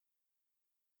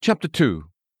Chapter 2.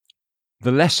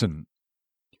 The Lesson.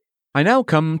 I now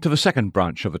come to the second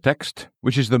branch of the text,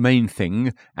 which is the main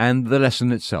thing, and the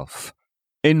lesson itself.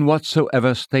 In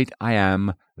whatsoever state I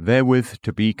am, therewith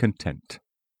to be content.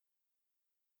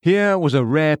 Here was a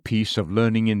rare piece of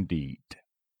learning indeed.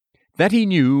 That he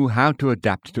knew how to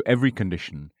adapt to every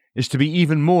condition is to be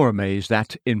even more amazed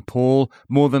at in Paul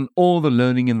more than all the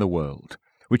learning in the world,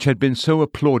 which had been so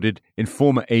applauded in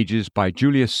former ages by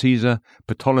Julius Caesar,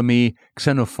 Ptolemy,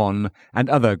 Xenophon, and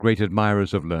other great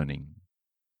admirers of learning.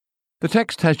 The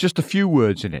text has just a few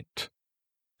words in it.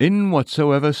 In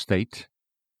whatsoever state,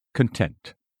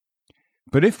 content.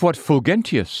 But if what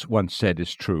Fulgentius once said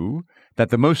is true, that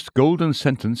the most golden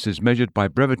sentence is measured by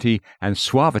brevity and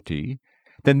suavity,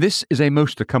 then this is a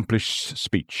most accomplished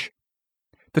speech.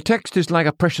 The text is like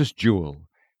a precious jewel,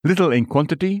 little in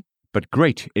quantity, but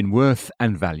great in worth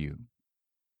and value.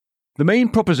 The main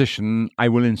proposition I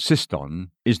will insist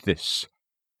on is this: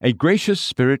 a gracious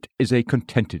spirit is a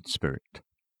contented spirit.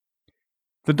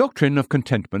 The doctrine of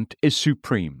contentment is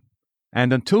supreme,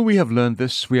 and until we have learned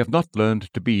this, we have not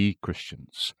learned to be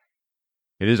Christians.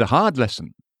 It is a hard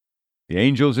lesson. The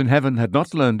angels in heaven had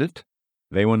not learned it.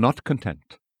 They were not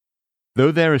content.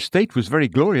 Though their estate was very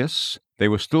glorious, they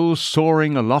were still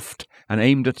soaring aloft and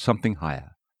aimed at something higher.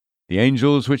 The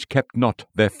angels which kept not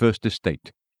their first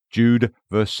estate. Jude,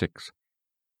 verse 6.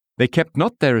 They kept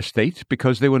not their estate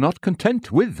because they were not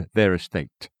content with their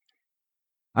estate.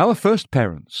 Our first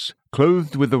parents,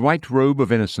 clothed with the white robe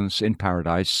of innocence in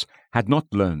paradise, had not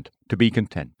learned to be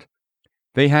content.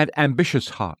 They had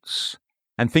ambitious hearts,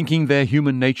 and thinking their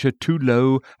human nature too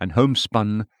low and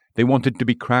homespun, they wanted to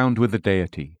be crowned with the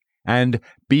deity, and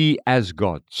be as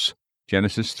gods.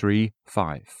 Genesis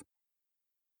 3:5.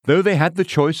 Though they had the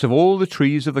choice of all the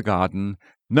trees of the garden,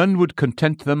 none would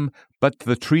content them but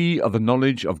the tree of the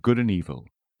knowledge of good and evil,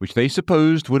 which they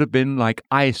supposed would have been like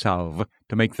eye salve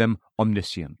to make them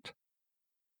omniscient.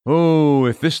 Oh,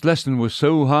 if this lesson was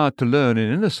so hard to learn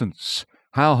in innocence,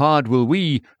 how hard will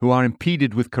we, who are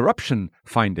impeded with corruption,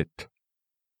 find it?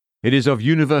 It is of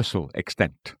universal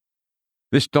extent.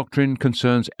 This doctrine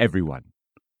concerns everyone.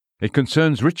 It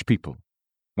concerns rich people.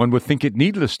 One would think it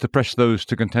needless to press those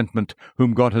to contentment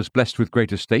whom God has blessed with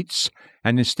great estates,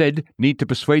 and instead need to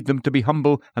persuade them to be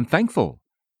humble and thankful.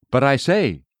 But I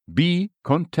say, be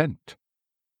content.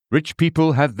 Rich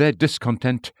people have their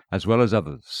discontent as well as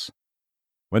others.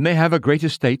 When they have a great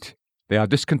estate, they are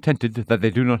discontented that they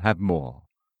do not have more.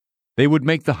 They would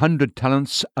make the 100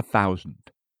 talents 1,000.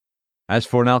 As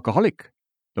for an alcoholic,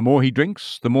 the more he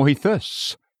drinks, the more he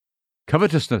thirsts.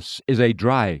 Covetousness is a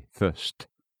dry thirst.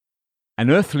 An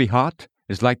earthly heart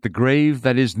is like the grave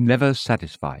that is never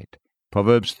satisfied.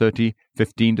 Proverbs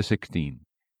 30:15-16.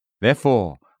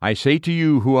 Therefore, I say to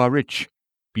you who are rich,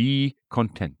 be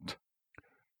content.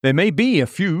 There may be a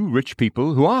few rich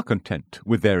people who are content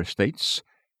with their estates,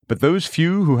 but those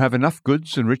few who have enough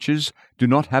goods and riches do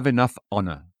not have enough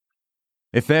honor.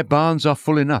 If their barns are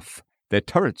full enough, their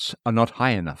turrets are not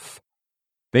high enough.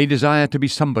 They desire to be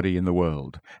somebody in the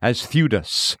world, as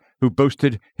Theudas, who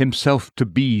boasted himself to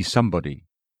be somebody.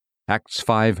 Acts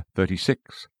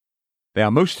 5:36. They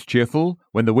are most cheerful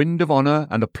when the wind of honor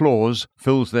and applause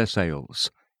fills their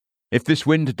sails. If this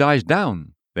wind dies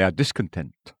down, they are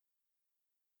discontent.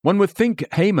 One would think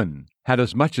Haman had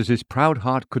as much as his proud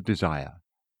heart could desire.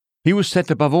 He was set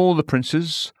above all the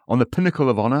princes, on the pinnacle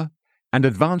of honor, and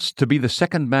advanced to be the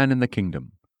second man in the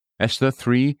kingdom. Esther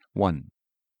 3:1.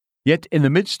 Yet in the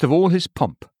midst of all his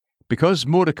pomp, because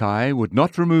Mordecai would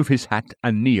not remove his hat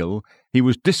and kneel, he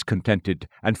was discontented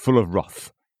and full of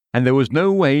wrath, and there was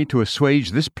no way to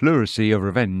assuage this pleurisy of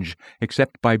revenge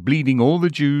except by bleeding all the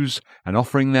Jews and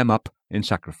offering them up in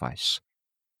sacrifice.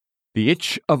 The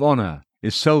itch of honor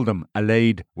is seldom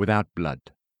allayed without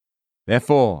blood.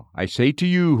 Therefore, I say to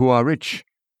you who are rich,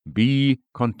 be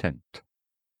content.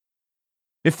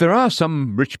 If there are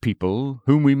some rich people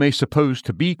whom we may suppose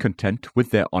to be content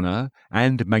with their honor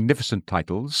and magnificent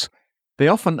titles, they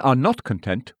often are not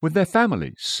content with their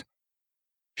families.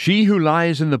 She who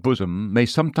lies in the bosom may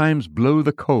sometimes blow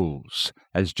the coals,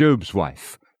 as Job's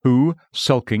wife, who,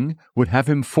 sulking, would have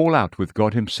him fall out with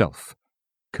God himself.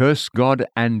 Curse God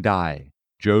and die.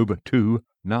 Job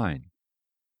 2:9.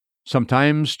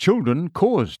 Sometimes children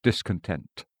cause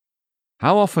discontent.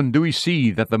 How often do we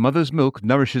see that the mother's milk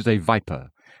nourishes a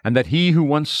viper, and that he who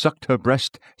once sucked her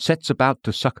breast sets about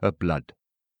to suck her blood?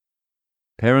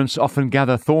 Parents often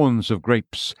gather thorns of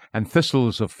grapes and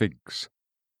thistles of figs.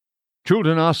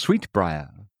 Children are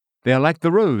sweetbriar. They are like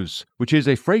the rose, which is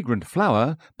a fragrant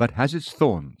flower, but has its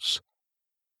thorns.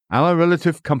 Our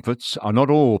relative comforts are not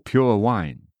all pure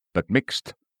wine, but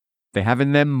mixed. They have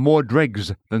in them more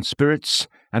dregs than spirits,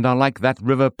 and are like that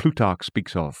river Plutarch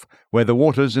speaks of, where the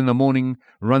waters in the morning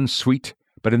run sweet,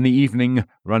 but in the evening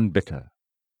run bitter.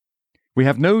 We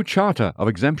have no charter of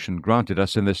exemption granted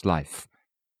us in this life.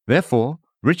 Therefore,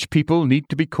 rich people need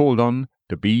to be called on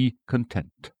to be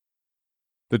content.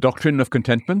 The doctrine of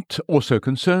contentment also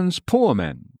concerns poor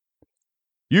men.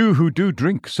 You who do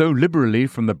drink so liberally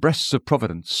from the breasts of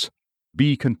providence,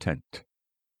 be content.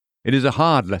 It is a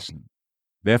hard lesson.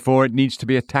 Therefore it needs to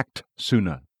be attacked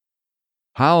sooner.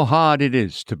 How hard it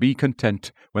is to be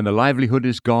content when the livelihood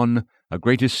is gone, a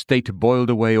great estate boiled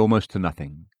away almost to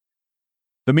nothing.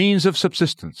 The means of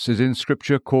subsistence is in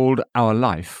Scripture called our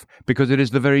life, because it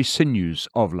is the very sinews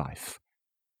of life.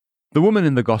 The woman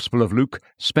in the Gospel of Luke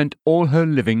spent all her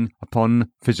living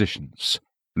upon physicians.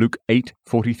 Luke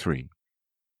 8:43.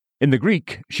 In the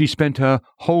Greek, she spent her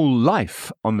whole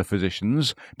life on the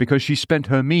physicians because she spent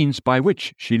her means by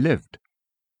which she lived.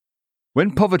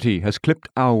 When poverty has clipped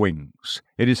our wings,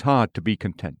 it is hard to be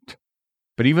content.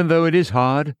 But even though it is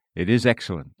hard, it is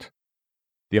excellent.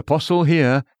 The apostle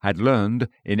here had learned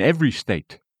in every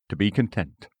state to be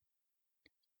content.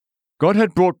 God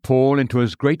had brought Paul into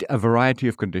as great a variety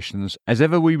of conditions as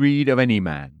ever we read of any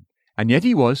man, and yet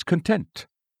he was content,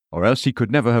 or else he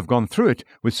could never have gone through it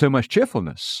with so much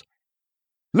cheerfulness.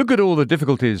 Look at all the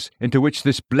difficulties into which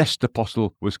this blessed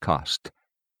apostle was cast.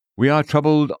 We are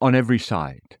troubled on every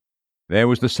side. There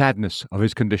was the sadness of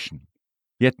his condition,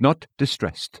 yet not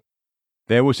distressed.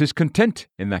 There was his content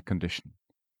in that condition.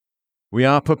 We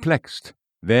are perplexed.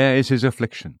 There is his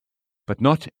affliction, but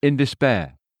not in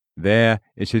despair. There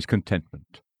is his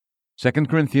contentment. 2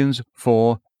 Corinthians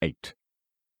 4:8.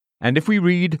 And if we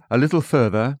read a little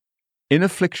further, in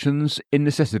afflictions, in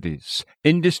necessities,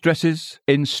 in distresses,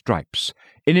 in stripes,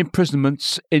 in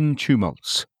imprisonments, in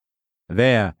tumults,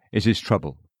 there is his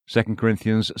trouble. 2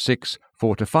 Corinthians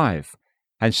 6:4-5.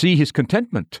 And see his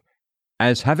contentment,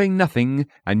 as having nothing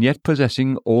and yet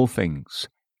possessing all things.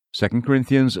 2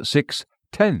 Corinthians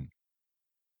 6:10.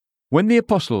 When the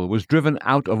apostle was driven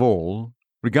out of all,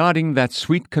 regarding that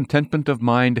sweet contentment of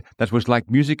mind that was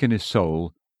like music in his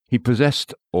soul, he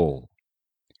possessed all.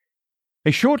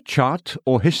 A short chart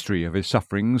or history of his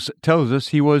sufferings tells us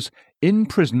he was in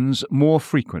prisons more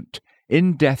frequent,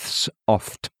 in deaths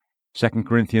oft. 2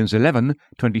 Corinthians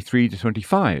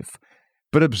 11:23-25.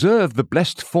 But observe the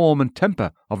blessed form and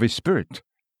temper of his spirit.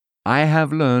 I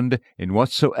have learned in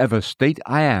whatsoever state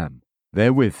I am,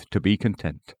 therewith to be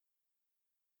content.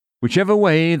 Whichever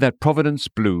way that providence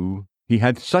blew, he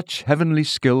had such heavenly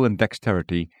skill and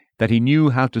dexterity that he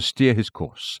knew how to steer his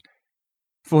course.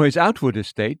 For his outward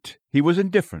estate, he was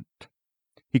indifferent.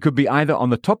 He could be either on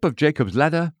the top of Jacob's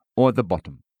ladder or at the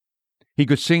bottom. He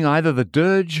could sing either the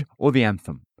dirge or the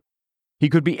anthem. He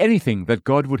could be anything that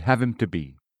God would have him to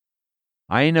be.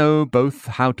 I know both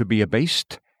how to be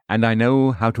abased, and I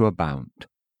know how to abound.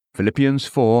 Philippians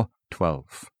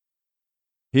 4:12.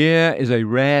 Here is a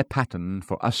rare pattern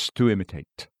for us to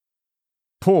imitate.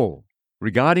 Paul,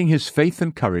 regarding his faith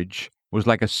and courage, was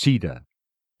like a cedar.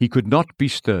 He could not be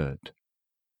stirred.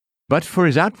 But for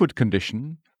his outward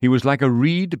condition, he was like a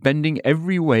reed bending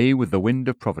every way with the wind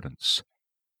of providence.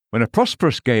 When a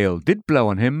prosperous gale did blow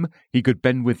on him, he could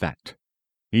bend with that.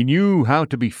 He knew how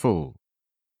to be full.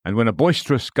 And when a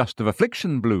boisterous gust of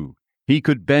affliction blew, he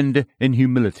could bend in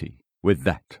humility with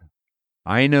that.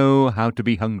 I know how to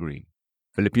be hungry.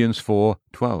 Philippians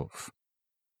 4:12.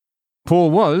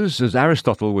 Paul was, as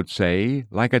Aristotle would say,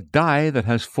 like a die that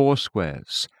has 4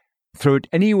 squares. Throw it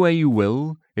any way you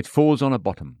will, it falls on a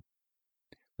bottom.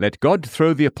 Let God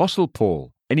throw the Apostle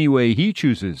Paul any way he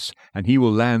chooses, and he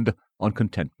will land on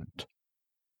contentment.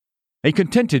 A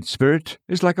contented spirit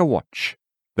is like a watch.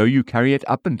 Though you carry it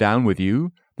up and down with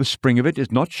you, the spring of it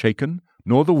is not shaken,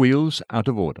 nor the wheels out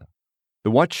of order.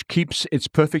 The watch keeps its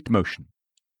perfect motion.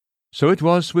 So it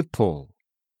was with Paul.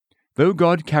 Though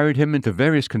God carried him into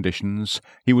various conditions,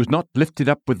 he was not lifted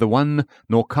up with the one,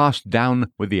 nor cast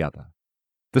down with the other.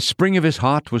 The spring of his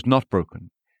heart was not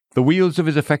broken. The wheels of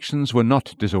his affections were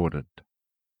not disordered.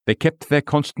 They kept their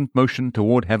constant motion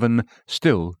toward heaven,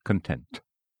 still content.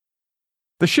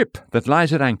 The ship that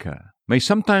lies at anchor may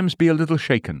sometimes be a little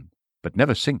shaken, but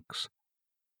never sinks.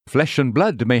 Flesh and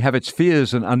blood may have its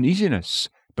fears and uneasiness,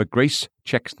 but grace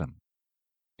checks them.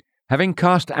 Having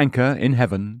cast anchor in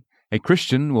heaven, a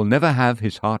Christian will never have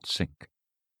his heart sink.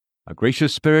 A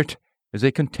gracious spirit is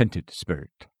a contented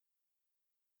spirit.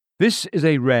 This is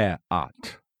a rare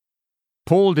art.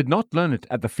 Paul did not learn it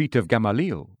at the feet of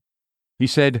Gamaliel. He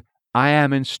said, I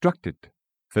am instructed.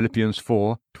 Philippians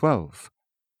 4:12.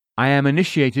 I am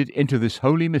initiated into this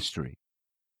holy mystery.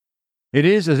 It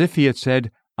is as if he had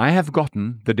said, I have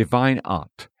gotten the divine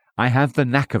art. I have the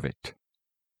knack of it.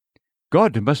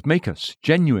 God must make us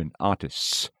genuine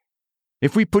artists.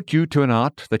 If we put you to an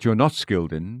art that you're not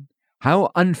skilled in,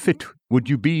 how unfit would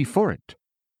you be for it?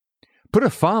 Put a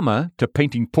farmer to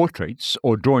painting portraits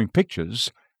or drawing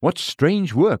pictures, what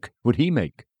strange work would he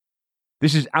make?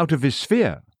 This is out of his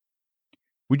sphere.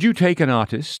 Would you take an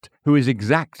artist who is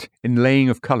exact in laying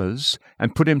of colours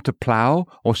and put him to plough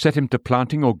or set him to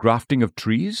planting or grafting of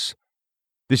trees?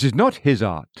 This is not his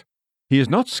art. He is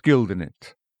not skilled in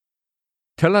it.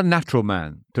 Tell a natural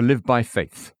man to live by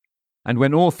faith, and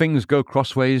when all things go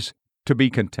crossways, to be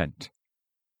content.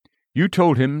 You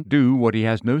told him do what he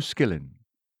has no skill in.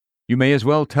 You may as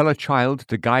well tell a child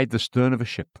to guide the stern of a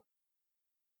ship.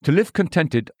 To live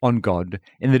contented on God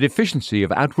in the deficiency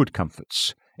of outward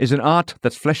comforts is an art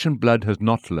that flesh and blood has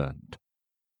not learned.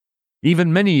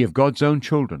 Even many of God's own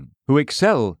children, who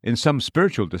excel in some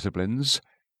spiritual disciplines,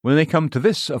 when they come to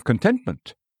this of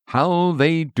contentment, how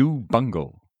they do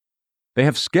bungle. They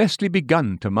have scarcely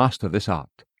begun to master this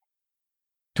art.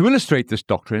 To illustrate this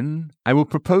doctrine, I will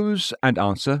propose and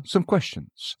answer some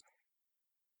questions.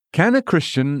 Can a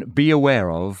Christian be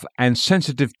aware of and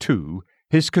sensitive to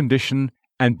his condition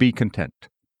and be content?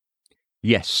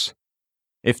 Yes.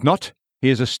 If not, he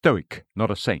is a stoic,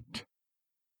 not a saint.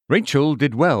 Rachel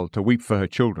did well to weep for her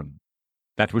children.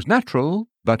 That was natural,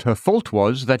 but her fault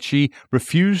was that she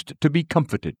refused to be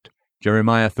comforted,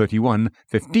 Jeremiah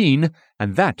 31:15,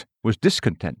 and that was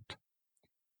discontent.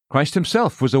 Christ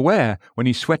himself was aware when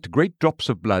he sweat great drops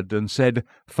of blood and said,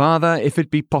 Father, if it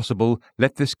be possible,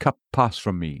 let this cup pass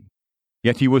from me.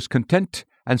 Yet he was content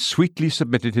and sweetly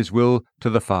submitted his will to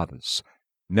the Father's.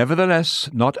 Nevertheless,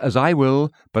 not as I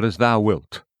will, but as thou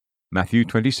wilt. Matthew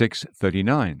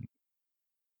 26:39.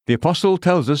 The Apostle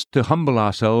tells us to humble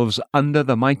ourselves under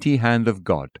the mighty hand of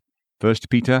God, 1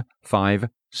 Peter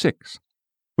 5:6,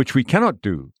 which we cannot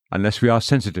do unless we are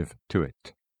sensitive to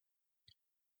it.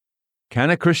 Can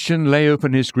a Christian lay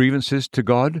open his grievances to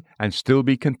God and still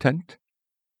be content?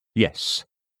 Yes.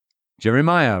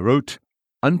 Jeremiah wrote,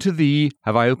 Unto thee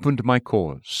have I opened my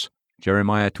cause,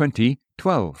 Jeremiah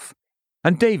 20:12.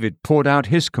 And David poured out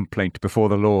his complaint before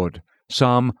the Lord,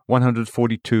 Psalm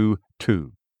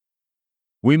 142:2.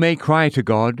 We may cry to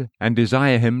God and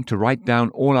desire him to write down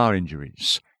all our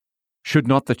injuries. Should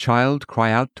not the child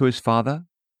cry out to his father?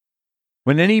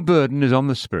 When any burden is on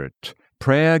the spirit,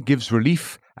 prayer gives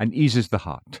relief and eases the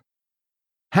heart.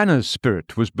 Hannah's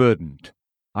spirit was burdened.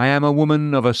 I am a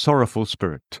woman of a sorrowful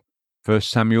spirit. 1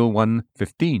 Samuel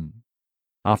 1:15.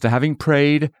 After having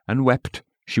prayed and wept,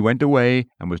 she went away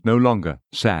and was no longer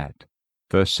sad.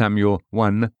 1 Samuel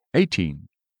 1:18.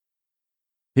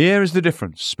 Here is the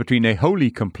difference between a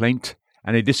holy complaint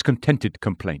and a discontented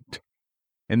complaint.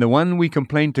 In the one we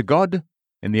complain to God,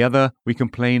 in the other we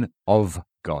complain of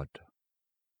God.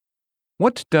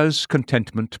 What does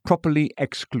contentment properly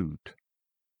exclude?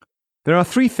 There are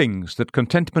three things that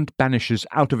contentment banishes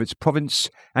out of its province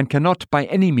and cannot by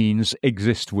any means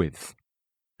exist with.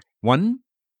 1.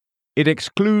 It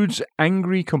excludes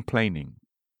angry complaining.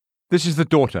 This is the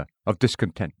daughter of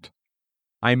discontent.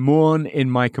 I mourn in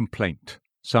my complaint.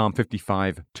 Psalm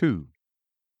 55:2.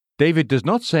 David does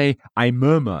not say, I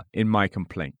murmur in my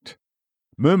complaint.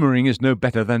 Murmuring is no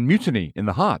better than mutiny in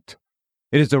the heart.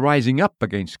 It is a rising up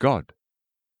against God.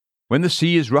 When the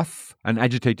sea is rough and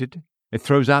agitated, it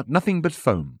throws out nothing but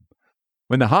foam.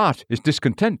 When the heart is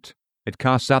discontent, it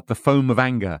casts out the foam of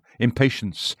anger,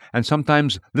 impatience, and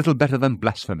sometimes little better than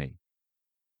blasphemy.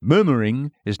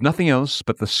 Murmuring is nothing else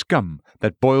but the scum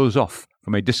that boils off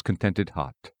from a discontented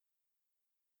heart.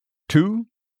 2.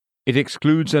 It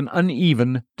excludes an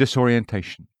uneven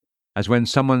disorientation, as when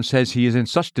someone says he is in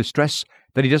such distress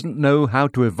that he doesn't know how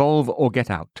to evolve or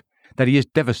get out, that he is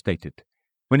devastated,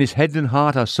 when his head and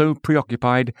heart are so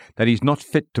preoccupied that he is not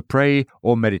fit to pray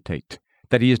or meditate,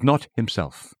 that he is not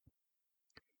himself.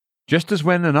 Just as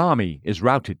when an army is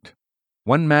routed,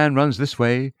 one man runs this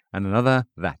way and another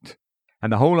that,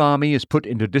 and the whole army is put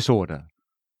into disorder.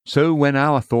 So when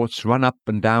our thoughts run up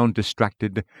and down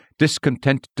distracted,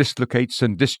 discontent dislocates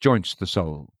and disjoints the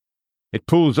soul. It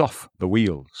pulls off the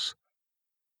wheels.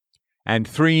 And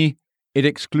 3, it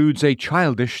excludes a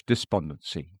childish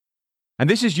despondency. And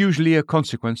this is usually a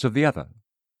consequence of the other.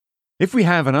 If we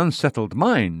have an unsettled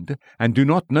mind and do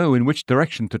not know in which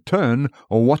direction to turn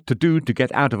or what to do to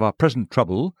get out of our present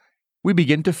trouble, we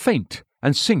begin to faint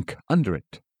and sink under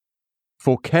it.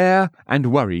 For care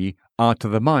and worry are to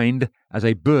the mind as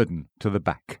a burden to the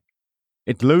back.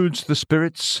 It loads the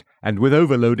spirits and with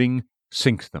overloading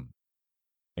sinks them.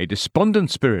 A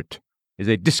despondent spirit is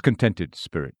a discontented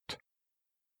spirit.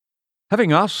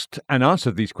 Having asked and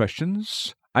answered these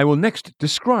questions, I will next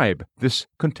describe this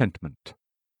contentment.